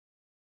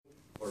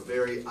or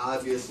very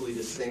obviously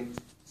distinct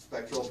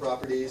spectral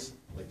properties,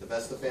 like the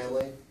Vesta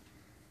family.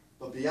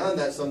 But beyond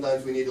that,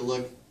 sometimes we need to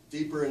look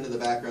deeper into the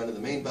background of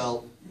the main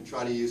belt and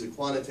try to use a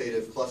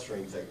quantitative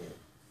clustering technique.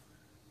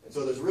 And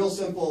so there's a real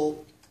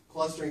simple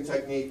clustering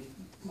technique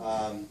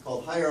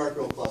called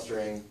hierarchical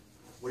clustering,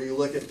 where you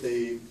look at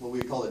what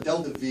we call the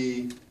delta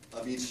V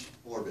of each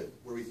orbit,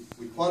 where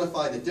we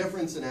quantify the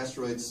difference in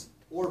asteroids'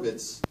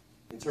 orbits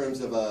in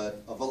terms of a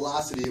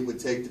velocity it would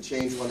take to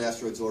change one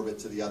asteroid's orbit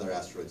to the other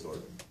asteroid's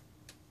orbit.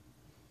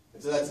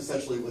 And so that's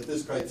essentially what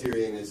this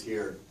criterion is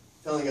here,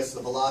 telling us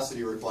the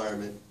velocity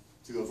requirement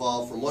to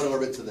evolve from one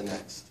orbit to the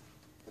next.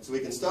 And so we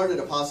can start at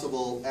a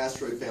possible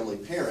asteroid family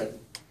parent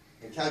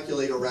and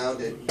calculate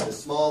around it a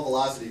small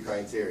velocity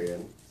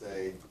criterion,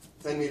 say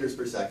 10 meters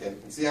per second,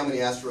 and see how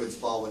many asteroids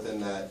fall within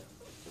that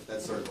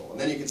circle. And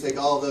then you can take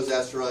all of those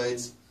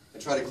asteroids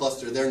and try to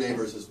cluster their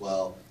neighbors as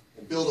well,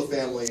 and build a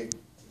family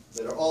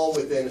that are all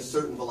within a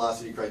certain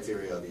velocity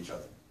criteria of each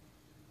other.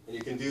 And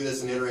you can do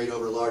this and iterate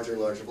over larger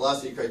and larger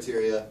velocity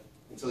criteria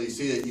until you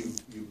see that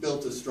you've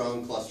built a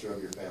strong cluster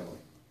of your family.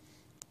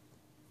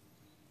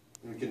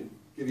 And we can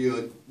give you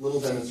a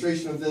little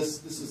demonstration of this.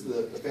 This is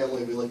the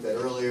family we looked at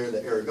earlier,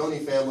 the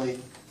Aragoni family.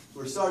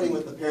 We're starting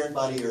with the parent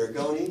body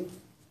Aragoni.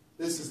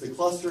 This is the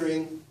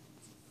clustering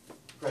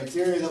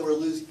criteria that we're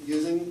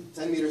using,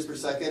 10 meters per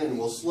second, and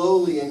we'll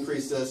slowly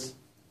increase this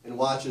and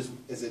watch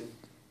as it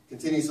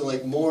continues to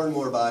link more and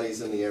more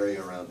bodies in the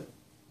area around it.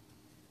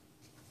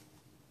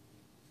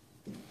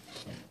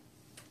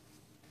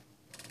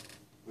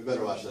 We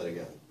better watch that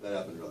again. That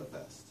happened really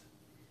fast.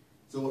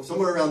 So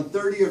somewhere around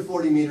 30 or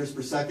 40 meters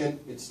per second,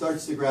 it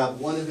starts to grab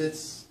one of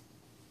its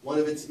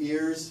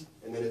ears,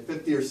 and then at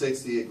 50 or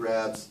 60, it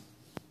grabs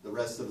the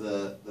rest of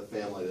the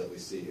family that we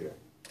see here.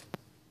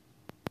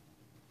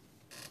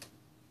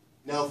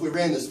 Now, if we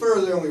ran this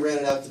further and we ran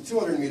it out to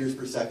 200 meters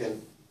per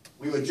second,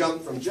 we would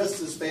jump from just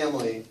this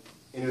family,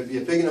 and it would be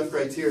a big enough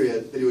criteria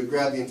that it would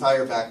grab the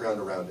entire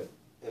background around it.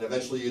 And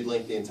eventually, you'd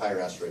link the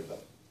entire asteroid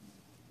belt.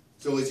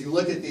 So as you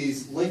look at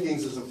these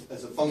linkings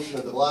as a function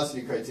of the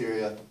velocity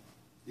criteria,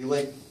 you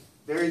link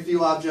very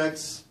few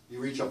objects, you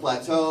reach a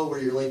plateau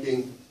where you're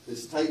linking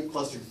this tight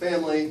clustered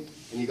family,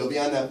 and you go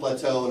beyond that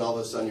plateau, and all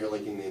of a sudden, you're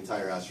linking the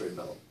entire asteroid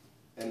belt.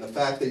 And the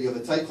fact that you have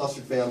a tight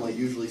clustered family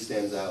usually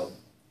stands out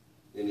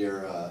in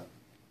your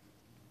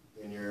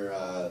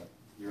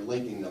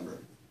linking number.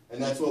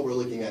 And that's what we're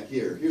looking at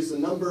here. Here's the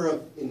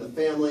number in the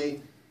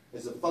family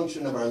as a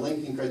function of our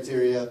linking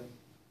criteria.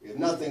 We have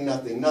nothing,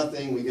 nothing,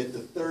 nothing. We get to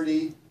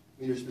 30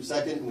 meters per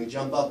second, and we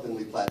jump up and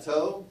we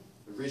plateau.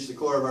 We've reached the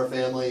core of our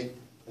family,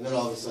 and then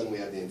all of a sudden we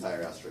have the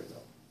entire asteroid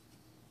belt.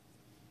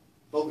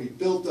 But we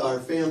built our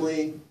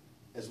family,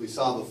 as we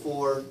saw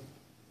before,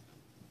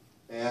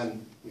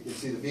 and we can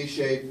see the V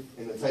shape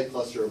and the tight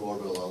cluster of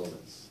orbital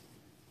elements.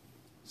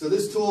 So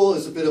this tool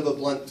is a bit of a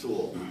blunt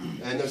tool,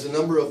 and there's a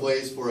number of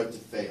ways for it to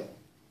fail.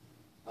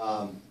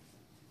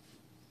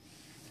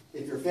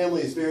 If your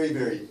family is very,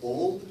 very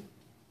old,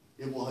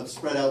 it will have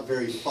spread out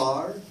very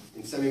far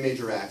in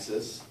semi-major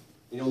axis,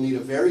 and you'll need a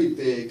very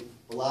big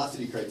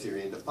velocity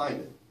criterion to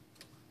find it.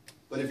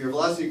 But if your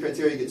velocity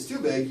criteria gets too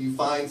big, you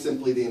find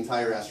simply the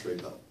entire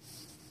asteroid belt.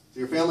 So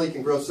your family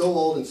can grow so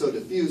old and so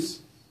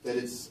diffuse that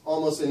it's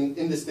almost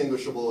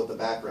indistinguishable with the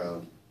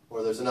background,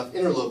 or there's enough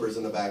interlopers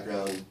in the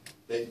background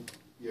that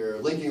your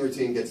linking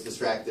routine gets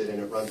distracted and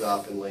it runs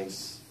off and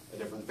links a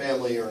different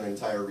family or an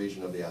entire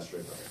region of the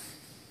asteroid belt.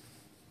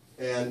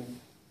 And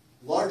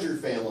larger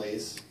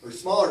families, or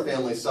smaller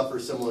families, suffer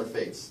similar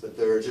fates, that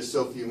there are just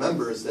so few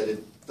members that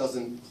it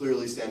doesn't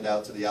clearly stand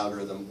out to the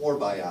algorithm or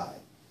by eye.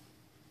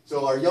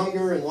 So our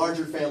younger and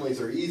larger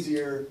families are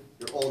easier,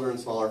 your older and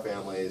smaller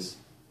families,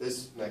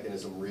 this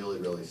mechanism really,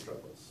 really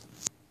struggles.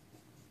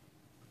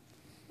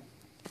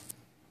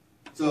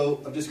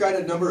 So I've described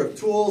a number of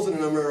tools and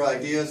a number of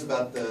ideas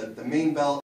about the main belt